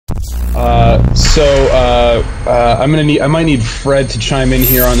I might need Fred to chime in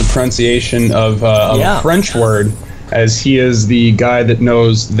here on the pronunciation of a French word, as he is the guy that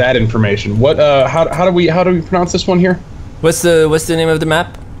knows that information. What? How do we pronounce this one here? What's the name of the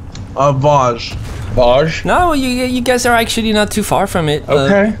map? Vosges. Vosges? No, you guys are actually not too far from it.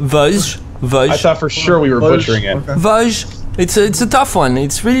 Okay. Vosges. I thought for sure we were butchering it. Okay. Vosges. It's a tough one.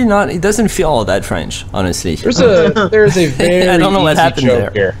 It's really not. It doesn't feel all that French, honestly. There's a very I don't know what happened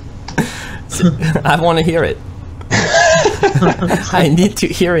joke there. Here. I want to hear it. I need to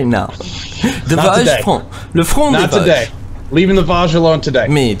hear it now. The Vosges front. Le front Not des Vosges. today. Leaving the Vosges alone today.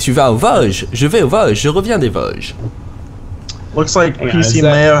 Mais tu vas aux Vosges. Je vais aux Vosges. Je reviens des Vosges. Looks like PC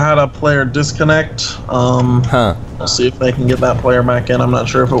may have had a player disconnect. We'll see if they can get that player back in. I'm not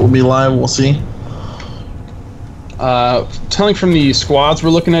sure if it will be live. We'll see. Telling from the squads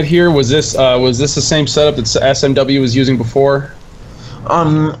we're looking at here, was this the same setup that SMW was using before?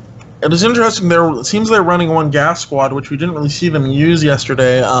 It is interesting. It seems they're running one gas squad, which we didn't really see them use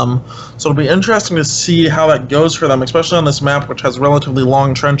yesterday. So it'll be interesting to see how that goes for them, especially on this map, which has relatively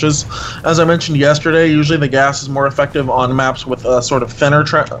long trenches. As I mentioned yesterday, usually the gas is more effective on maps with sort of thinner,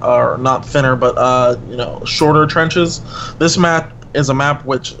 or not thinner, but shorter trenches. This map is a map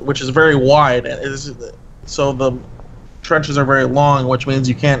which is very wide, so the trenches are very long, which means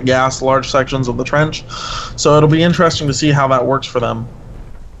you can't gas large sections of the trench. So it'll be interesting to see how that works for them.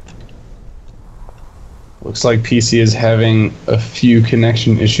 Looks like PC is having a few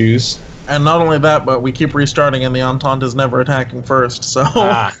connection issues. And not only that, but we keep restarting and the Entente is never attacking first, so...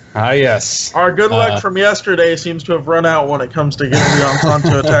 yes. Our good luck from yesterday seems to have run out when it comes to getting the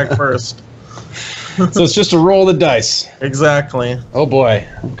Entente to attack first. So it's just a roll of the dice. Exactly. Oh boy,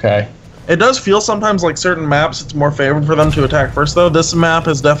 okay. It does feel sometimes like certain maps it's more favored for them to attack first, though. This map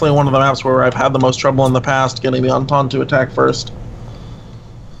is definitely one of the maps where I've had the most trouble in the past getting the Entente to attack first.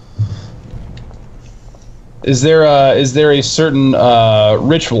 Is there a certain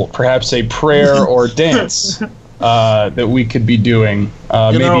ritual, perhaps a prayer or dance, that we could be doing?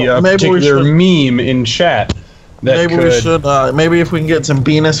 Maybe a particular meme in chat. Maybe we should. Maybe if we can get some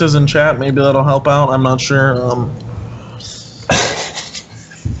penises in chat, maybe that'll help out. I'm not sure.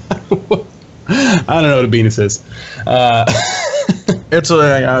 I don't know what a penis is. It's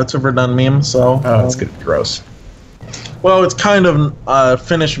a Verdun meme. So. Oh, that's gonna be gross. Well, it's kind of a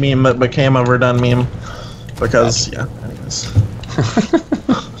Finnish meme that became a Verdun meme. Because, anyways.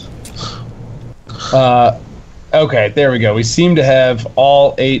 Okay, there we go. We seem to have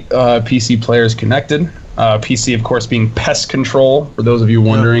all 8 PC players connected. PC, of course, being Pest control, for those of you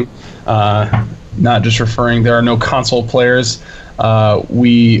wondering. Not just referring, there are no console players.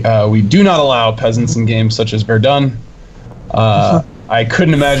 We do not allow peasants in games such as Verdun. I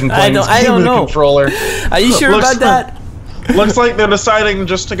couldn't imagine playing this game with a controller. Are you sure about that? Looks like they're deciding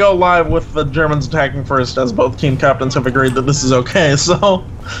just to go live with the Germans attacking first, as both team captains have agreed that this is okay, so...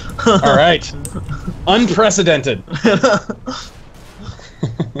 All right. Unprecedented.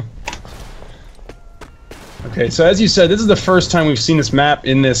 Okay, so as you said, this is the first time we've seen this map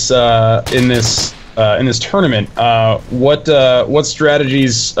in this tournament. What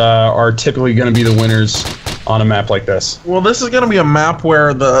strategies are typically going to be the winners on a map like this? Well, this is going to be a map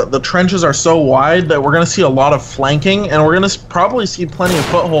where the trenches are so wide that we're going to see a lot of flanking, and we're going to probably see plenty of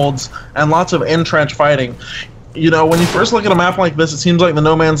footholds and lots of in-trench fighting. You know, when you first look at a map like this, it seems like the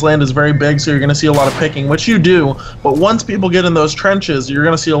no man's land is very big, so you're going to see a lot of picking, which you do, but once people get in those trenches, you're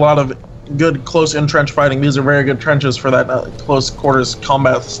going to see a lot of good close in-trench fighting. These are very good trenches for that close quarters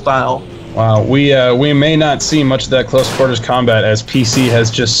combat style. Wow, we may not see much of that close quarters combat, as PC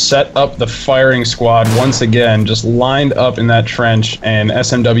has just set up the firing squad once again, just lined up in that trench, and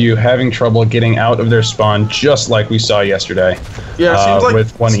SMW having trouble getting out of their spawn, just like we saw yesterday. Yeah, seems like,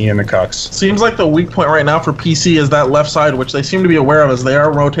 with 1E in the cucks. Seems like the weak point right now for PC is that left side, which they seem to be aware of, as they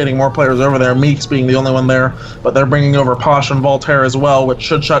are rotating more players over there. Meeks being the only one there, but they're bringing over Posh and Voltaire as well, which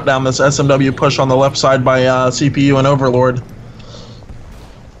should shut down this SMW push on the left side by CPU and Overlord.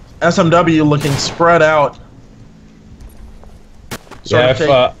 SMW looking spread out.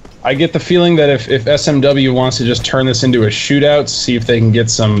 I get the feeling that if SMW wants to just turn this into a shootout, see if they can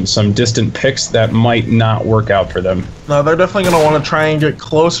get some distant picks, that might not work out for them. No, they're definitely going to want to try and get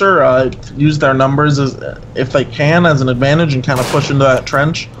closer, use their numbers if they can as an advantage, and kind of push into that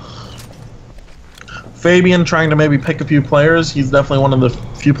trench. Fabian trying to maybe pick a few players. He's definitely one of the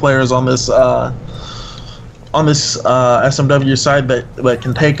few players on this SMW side that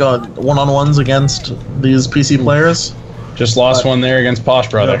can take one-on-ones against these PC players. Just lost one there against Posh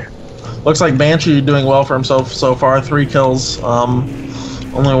Brother. Yeah. Looks like Banshee doing well for himself so far. 3 kills.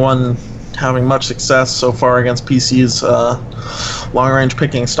 Only one having much success so far against PC's long-range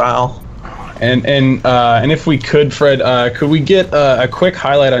picking style. And if we could, Fred, could we get a quick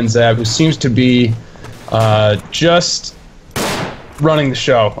highlight on Zab, who seems to be just running the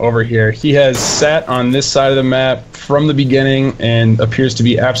show over here? He has sat on this side of the map from the beginning and appears to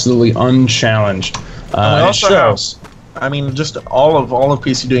be absolutely unchallenged. It shows. I mean, just all of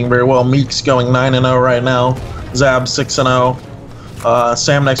PC doing very well. Meek's going 9-0 right now. Zab 6-0.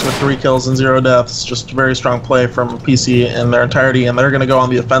 Samnex with 3 kills and 0 deaths. Just very strong play from PC in their entirety, and they're going to go on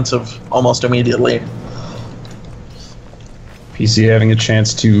the offensive almost immediately. PC having a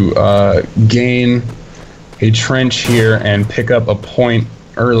chance to gain a trench here and pick up a point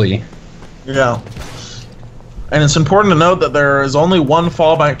early. Yeah. And it's important to note that there is only one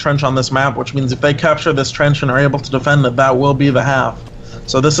fallback trench on this map, which means if they capture this trench and are able to defend it, that will be the half.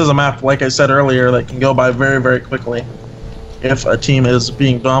 So this is a map, like I said earlier, that can go by very, very quickly if a team is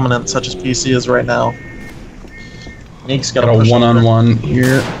being dominant, such as PC is right now. Meek's got a one-on-one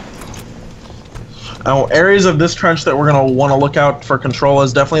here. Now, areas of this trench that we're going to want to look out for control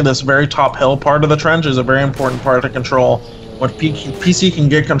is definitely this very top hill part of the trench is a very important part to control. When PC can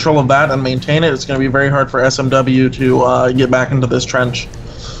get control of that and maintain it, it's going to be very hard for SMW to get back into this trench.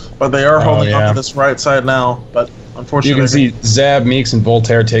 But they are holding on to this right side now, but unfortunately... You can see Zab, Meeks, and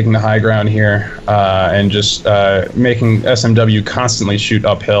Voltaire taking the high ground here and just making SMW constantly shoot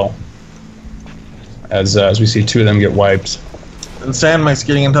uphill as we see 2 of them get wiped. And Sandmike's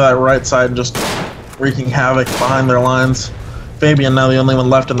getting into that right side and just wreaking havoc behind their lines. Fabian now the only one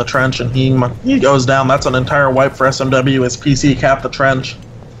left in the trench, and he goes down. That's an entire wipe for SMW as PC capped the trench.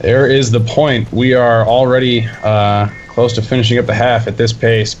 There is the point. We are already close to finishing up the half at this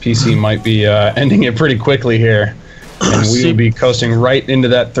pace. PC might be ending it pretty quickly here, and we will be coasting right into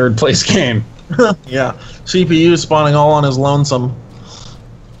that 3rd place game. Yeah, CPU spawning all on his lonesome.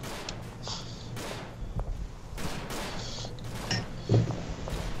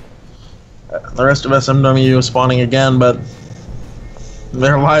 The rest of SMW is spawning again, but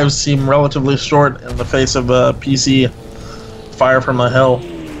their lives seem relatively short in the face of PC fire from the hill.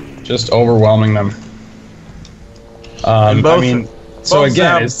 Just overwhelming them. Go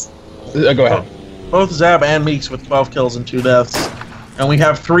ahead. Both Zab and Meeks with 12 kills and 2 deaths. And we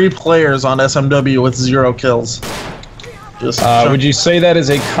have 3 players on SMW with 0 kills. Would you say that is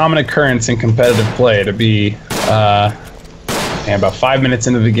a common occurrence in competitive play to be about 5 minutes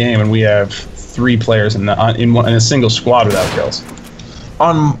into the game and we have 3 players in a single squad without kills?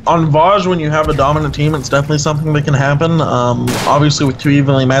 On Vaj, when you have a dominant team, it's definitely something that can happen. Obviously, with 2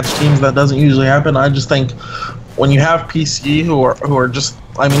 evenly matched teams, that doesn't usually happen. I just think when you have PC who are just,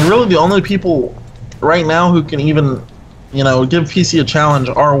 I mean, really the only people right now who can even, give PC a challenge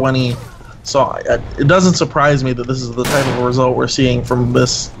are 1E. So it doesn't surprise me that this is the type of result we're seeing from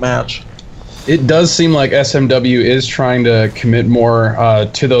this match. It does seem like SMW is trying to commit more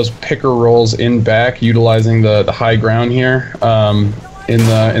to those picker roles in back, utilizing the high ground here. In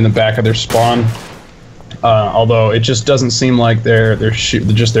the back of their spawn, although it just doesn't seem like their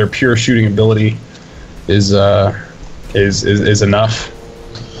pure shooting ability is enough.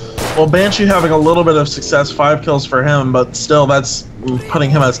 Well, Banshee having a little bit of success, 5 kills for him, but still that's putting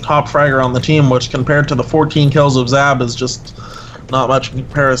him as top fragger on the team, which compared to the 14 kills of Zab is just not much in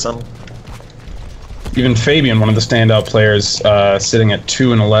comparison. Even Fabian, one of the standout players, sitting at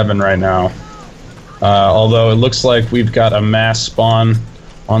 2 and 11 right now. Although it looks like we've got a mass spawn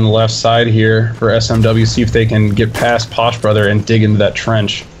on the left side here for SMW. See if they can get past Posh Brother and dig into that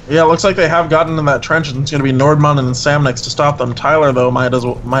trench. Yeah, it looks like they have gotten in that trench, and it's going to be Nordmann and Samnex to stop them. Tyler, though, might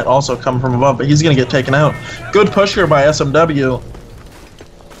also come from above, but he's going to get taken out. Good push here by SMW.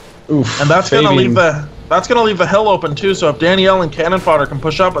 Oof, and that's going to leave the hill open too. So if Danielle and Cannon Fodder can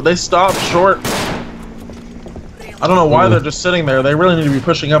push up, but they stop short. I don't know why they're just sitting there. They really need to be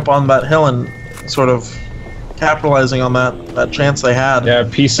pushing up on that hill and sort of capitalizing on that chance they had. Yeah,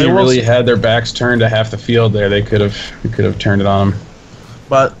 PC really had their backs turned to half the field there. We could have turned it on them.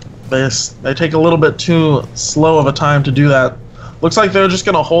 But they take a little bit too slow of a time to do that. Looks like they're just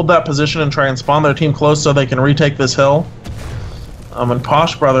going to hold that position and try and spawn their team close so they can retake this hill. And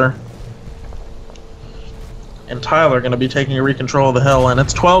Posh Brother and Tyler are going to be taking a recontrol of the hill, and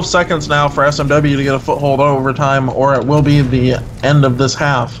it's 12 seconds now for SMW to get a foothold over time, or it will be the end of this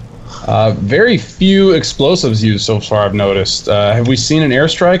half. Very few explosives used so far, I've noticed. Have we seen an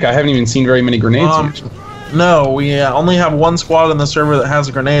airstrike? I haven't even seen very many grenades used. No, we only have 1 squad in the server that has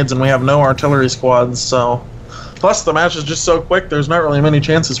grenades, and we have no artillery squads, so... Plus, the match is just so quick, there's not really many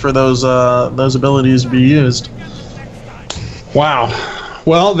chances for those abilities to be used. Wow.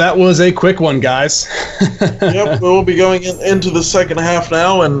 Well, that was a quick one, guys. Yep, we'll be going into the second half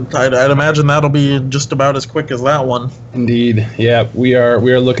now, and I'd imagine that'll be just about as quick as that one. Indeed. Yeah, we are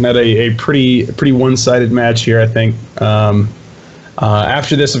looking at a pretty one-sided match here, I think.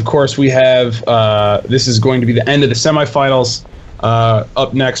 After this, of course, we have this is going to be the end of the semifinals.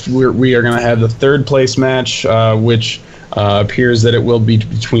 Up next, we are going to have the third place match, which appears that it will be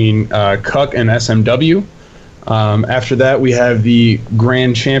between Cuck and SMW. After that, we have the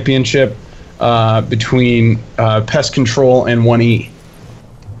Grand Championship between Pest Control and 1E.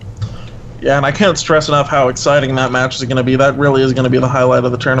 Yeah, and I can't stress enough how exciting that match is going to be. That really is going to be the highlight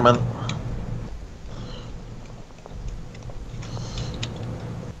of the tournament.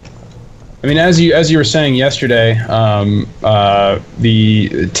 I mean, as you were saying yesterday,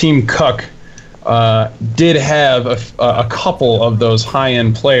 the Team Cuck did have a couple of those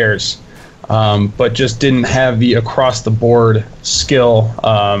high-end players, but just didn't have the across-the-board skill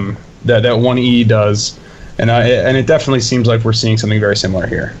that 1E does, and it definitely seems like we're seeing something very similar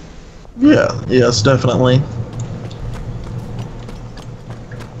here. Yeah, yes, definitely.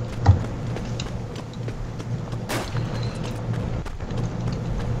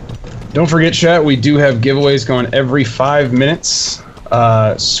 Don't forget, chat, we do have giveaways going every 5 minutes.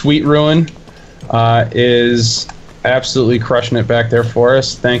 Sweet Ruin is absolutely crushing it back there for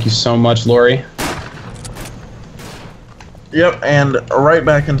us. Thank you so much, Lori. Yep, and right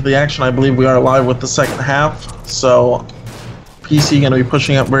back into the action. I believe we are live with the second half. So PC going to be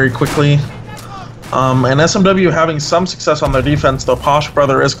pushing up very quickly. And SMW having some success on their defense, though Posh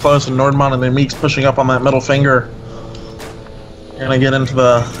Brother is close, and Nordman and the Meeks pushing up on that middle finger. Going to get into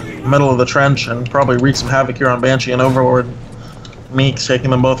the middle of the trench and probably wreak some havoc here on Banshee and Overlord. Meeks taking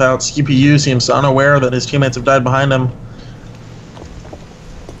them both out. CPU seems unaware that his teammates have died behind him.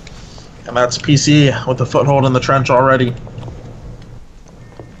 And that's PC with a foothold in the trench already.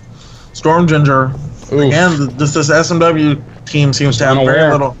 Storm Ginger, again, this SMW team seems to have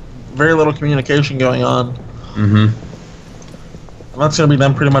very little communication going on. Mm-hmm. And that's going to be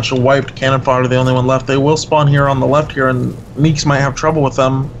them pretty much wiped. Cannon Fodder, the only one left. They will spawn here on the left here, and Meeks might have trouble with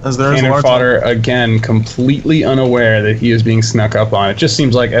them, as there is a large... Cannon Fodder, again, completely unaware that he is being snuck up on. It just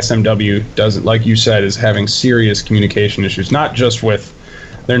seems like SMW doesn't, like you said, is having serious communication issues. Not just with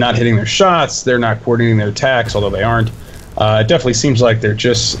they're not hitting their shots, they're not coordinating their attacks, although they aren't. It definitely seems like they're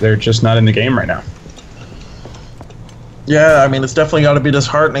just not in the game right now. Yeah, I mean, it's definitely got to be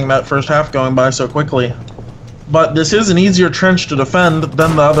disheartening that first half going by so quickly. But this is an easier trench to defend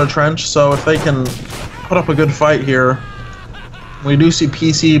than the other trench, so if they can put up a good fight here. We do see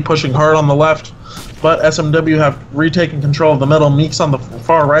PC pushing hard on the left, but SMW have retaken control of the middle. Meeks on the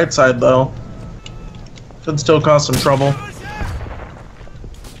far right side, though. Could still cause some trouble.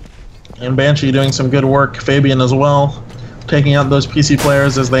 And Banshee doing some good work. Fabian as well, taking out those PC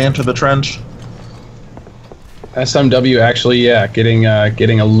players as they enter the trench. SMW actually, yeah, getting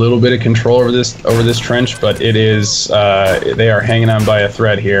a little bit of control over this trench, but it is they are hanging on by a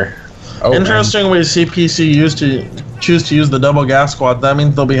thread here. Oh, interesting, we see PC choose to use the double gas squad. That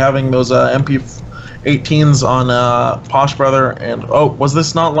means they'll be having those MP18s on Posh Brother. And oh, was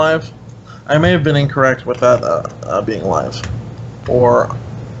this not live? I may have been incorrect with that being live, or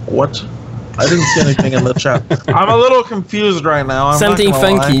what? I didn't see anything in the chat. I'm a little confused right now. Something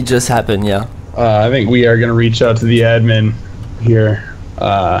funky just happened, yeah. I think we are going to reach out to the admin here.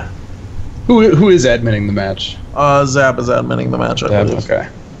 Who is adminning the match? Zab is adminning the match, I believe. Okay.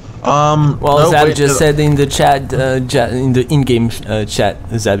 Well, Zab just said in the chat, in the in-game chat,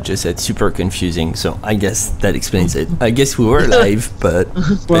 Zab just said super confusing, so I guess that explains it. I guess we were live, but...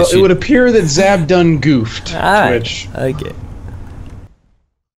 Well, it would appear that Zab done goofed. Which... Okay.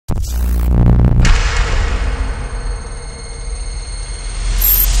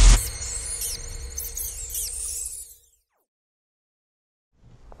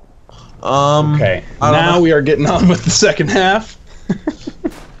 Okay, now we are getting on with the second half.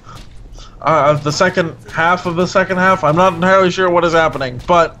 The second half of the second half, I'm not entirely sure what is happening,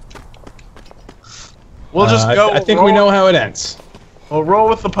 but we'll just go. I think we know how it ends. We'll roll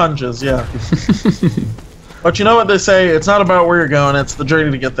with the punches, yeah. But you know what they say, it's not about where you're going, it's the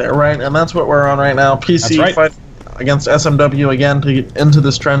journey to get there, right? And that's what we're on right now. PC fight against SMW again to get into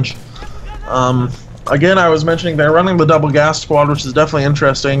this trench. Again, I was mentioning they're running the double gas squad, which is definitely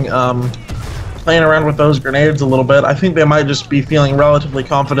interesting. Playing around with those grenades a little bit. I think they might just be feeling relatively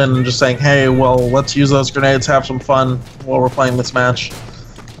confident and just saying, hey, well, let's use those grenades, have some fun while we're playing this match.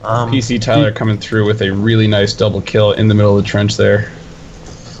 PC Tyler coming through with a really nice double kill in the middle of the trench there.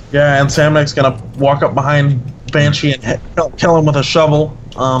 Yeah, and Samnik's going to walk up behind Banshee and kill him with a shovel.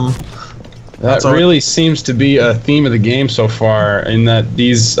 That really seems to be a theme of the game so far, in that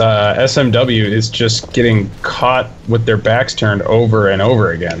these SMW is just getting caught with their backs turned over and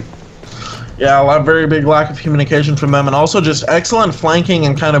over again. Yeah, a very big lack of communication from them, and also just excellent flanking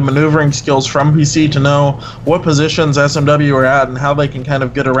and kind of maneuvering skills from PC to know what positions SMW are at and how they can kind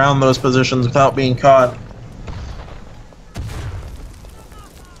of get around those positions without being caught.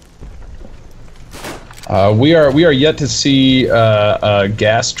 We are yet to see a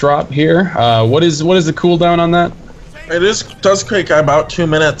gas drop here. What is the cooldown on that? It does take about 2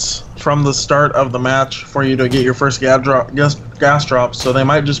 minutes from the start of the match for you to get your first gas drop, so they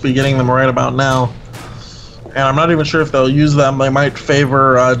might just be getting them right about now. And I'm not even sure if they'll use them. They might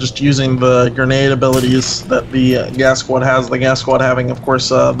favor just using the grenade abilities that the gas squad has. The gas squad having, of course,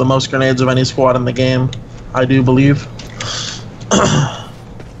 the most grenades of any squad in the game, I do believe.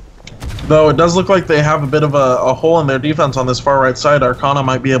 Though it does look like they have a bit of a hole in their defense on this far right side. Arcana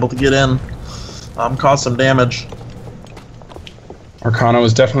might be able to get in, cause some damage. Arcana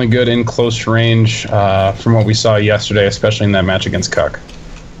was definitely good in close range from what we saw yesterday, especially in that match against Cuck.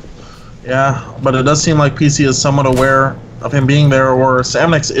 Yeah, but it does seem like PC is somewhat aware of him being there, or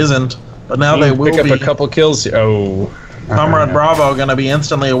Samnix isn't. But now they will pick up a couple kills. Oh, Comrade Bravo going to be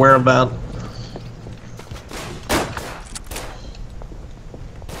instantly aware of that.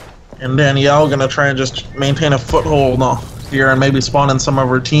 And Danielle going to try and just maintain a foothold here and maybe spawn in some of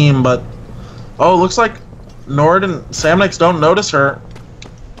her team, but oh, looks like Nord and Samnix don't notice her,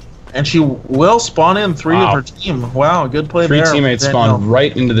 and she will spawn in 3 of her team. Wow, good play there. 3 teammates spawned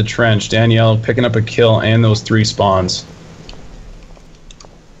right into the trench. Danielle picking up a kill and those 3 spawns.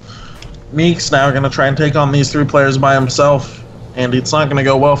 Meek's now going to try and take on these 3 players by himself, and it's not going to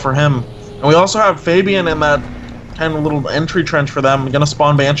go well for him. And we also have Fabian in that kind of little entry trench for them. Going to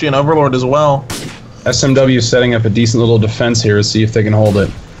spawn Banshee and Overlord as well. SMW setting up a decent little defense here to see if they can hold it.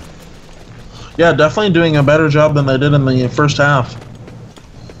 Yeah, definitely doing a better job than they did in the first half.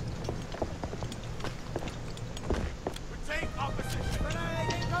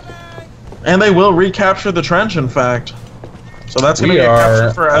 And they will recapture the trench, in fact. So that's going to be a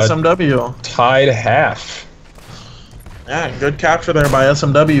capture for SMW. Tied half. Yeah, good capture there by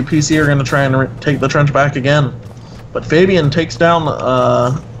SMW. PC are going to try and take the trench back again. But Fabian takes down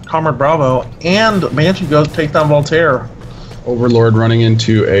Comrade Bravo, and Banshee goes to take down Voltaire. Overlord running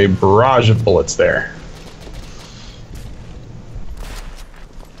into a barrage of bullets there.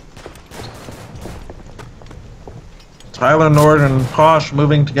 Tyler, Nord, and Posh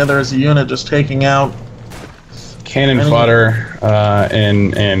moving together as a unit, just taking out. Cannon fodder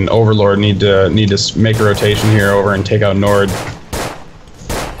and Overlord need to make a rotation here over and take out Nord.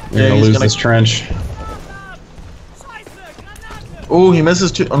 We're gonna lose this trench. Ooh, he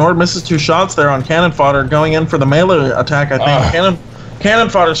misses Nord misses 2 shots there on cannon fodder, going in for the melee attack, I think. Cannon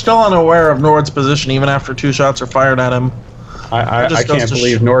fodder still unaware of Nord's position even after 2 shots are fired at him. I can't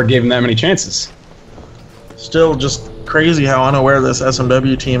believe Nord gave him that many chances. Still just crazy how unaware this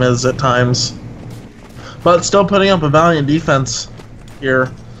SMW team is at times. But still putting up a valiant defense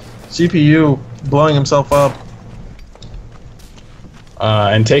here. CPU blowing himself up.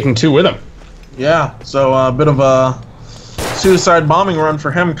 And taking 2 with him. Yeah, so a bit of a suicide bombing run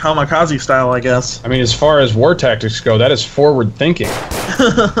for him, kamikaze style, I guess. I mean, as far as war tactics go, that is forward thinking.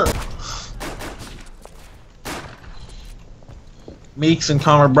 Meeks and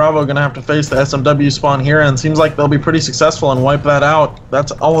Comrade Bravo going to have to face the SMW spawn here, and seems like they'll be pretty successful and wipe that out.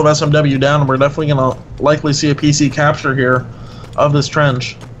 That's all of SMW down, and we're definitely going to likely see a PC capture here of this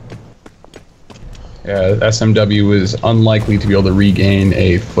trench. Yeah, SMW is unlikely to be able to regain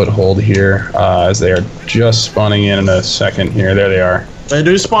a foothold here, as they are just spawning in a second here. There they are. They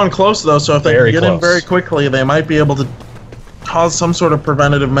do spawn close, though, so if they can get in very quickly, they might be able to cause some sort of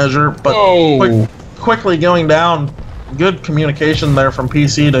preventative measure. But quickly going down, good communication there from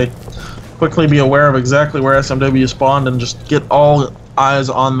PC to quickly be aware of exactly where SMW spawned and just get all eyes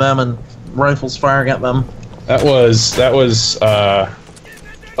on them and rifles firing at them. That was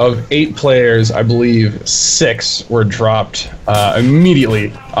of 8 players, I believe 6 were dropped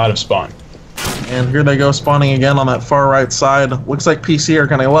immediately out of spawn. And here they go spawning again on that far right side. Looks like PC are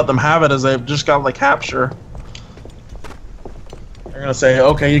going to let them have it as they've just got the capture. They're going to say,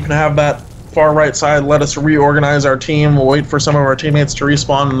 okay, you can have that far right side, let us reorganize our team, we'll wait for some of our teammates to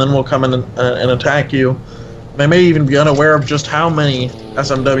respawn, and then we'll come in and attack you. They may even be unaware of just how many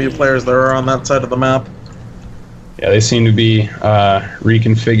SMW players there are on that side of the map. Yeah, they seem to be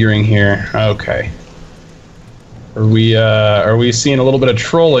reconfiguring here. Okay. Are we seeing a little bit of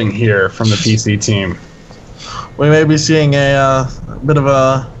trolling here from the PC team? We may be seeing a bit of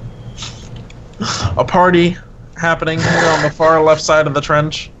a party happening here on the far left side of the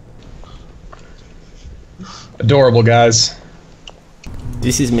trench. Adorable, guys.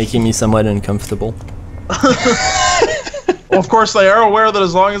 This is making me somewhat uncomfortable. Well, of course, they are aware that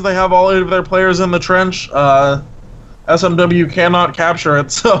as long as they have all 8 of their players in the trench, SMW cannot capture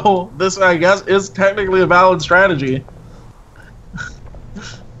it. So this, I guess, is technically a valid strategy.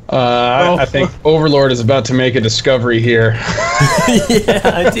 I think Overlord is about to make a discovery here.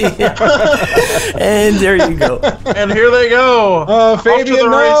 And there you go. And here they go. Oh, Fabian, off to the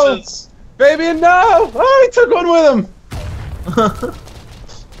no! races. Fabian, no! Oh, he took one with him.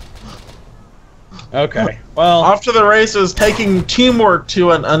 Okay, well, Off to the races, taking teamwork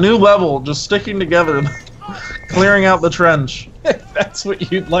to a new level, just sticking together, clearing out the trench. that's what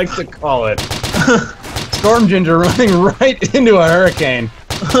you'd like to call it. Storm Ginger running right into a hurricane.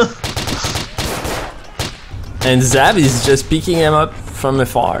 And Zab is just picking him up from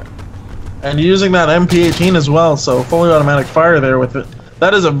afar. And using that MP18 as well, so fully automatic fire there with it.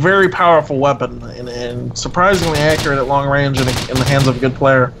 That is a very powerful weapon, and surprisingly accurate at long range in the hands of a good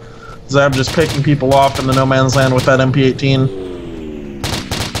player. Zab just picking people off in the no man's land with that MP18.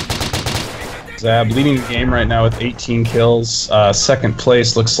 Zab leading the game right now with 18 kills. Second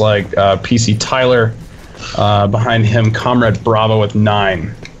place looks like PC Tyler. Behind him, Comrade Bravo with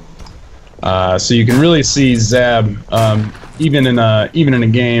 9. So you can really see Zab, even in a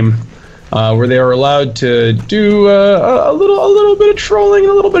game where they are allowed to do a little bit of trolling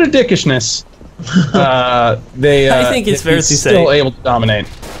and a little bit of dickishness. I think it's fair to say still able to dominate.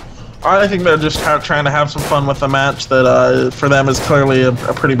 I think they're just trying to have some fun with the match that, for them, is clearly a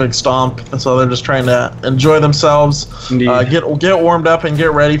pretty big stomp. So they're just trying to enjoy themselves, get warmed up, and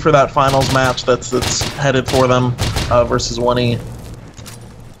get ready for that finals match that's headed for them versus 1E.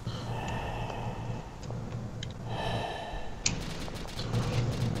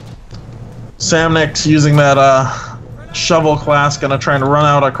 Samnik's using that shovel class, gonna try and run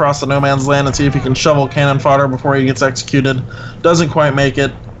out across the no man's land and see if he can shovel cannon fodder before he gets executed. Doesn't quite make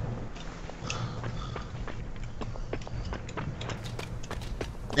it.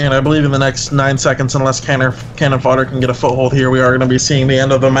 And I believe in the next 9 seconds, unless cannon fodder can get a foothold here, we are going to be seeing the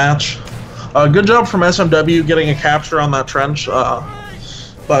end of the match. Good job from SMW getting a capture on that trench,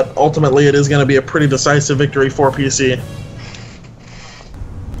 but ultimately it is going to be a pretty decisive victory for PC.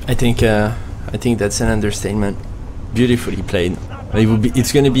 I think that's an understatement. Beautifully played.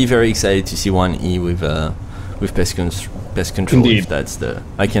 It's going to be very exciting to see 1E with Pest Control. Indeed.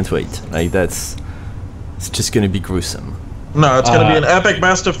 I can't wait. It's just going to be gruesome. No, it's going to be an epic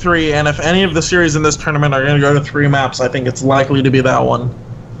best of 3, and if any of the series in this tournament are going to go to 3 maps, I think it's likely to be that one.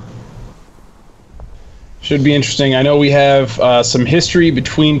 Should be interesting. I know we have some history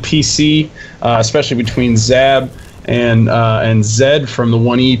between PC, especially between Zab and Zed from the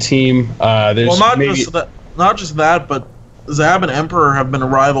 1E team. Well, not just that, but Zab and Emperor have been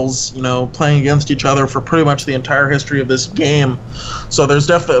rivals, playing against each other for pretty much the entire history of this game. So there's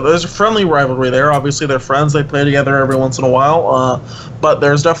a friendly rivalry there. Obviously, they're friends. They play together every once in a while. But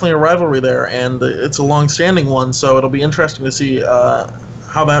there's definitely a rivalry there, and it's a long-standing one. So it'll be interesting to see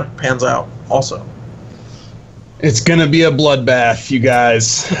how that pans out also. It's gonna be a bloodbath, you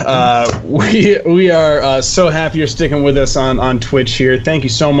guys. We are so happy you're sticking with us on Twitch here. Thank you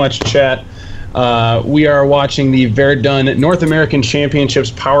so much, chat. We are watching the Verdun North American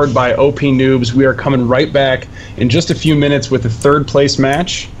Championships powered by OP Noobs. We are coming right back in just a few minutes with the 3rd place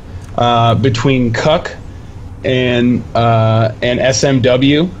match between Cuck and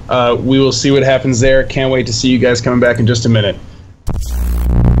SMW. We will see what happens there. Can't wait to see you guys coming back in just a minute.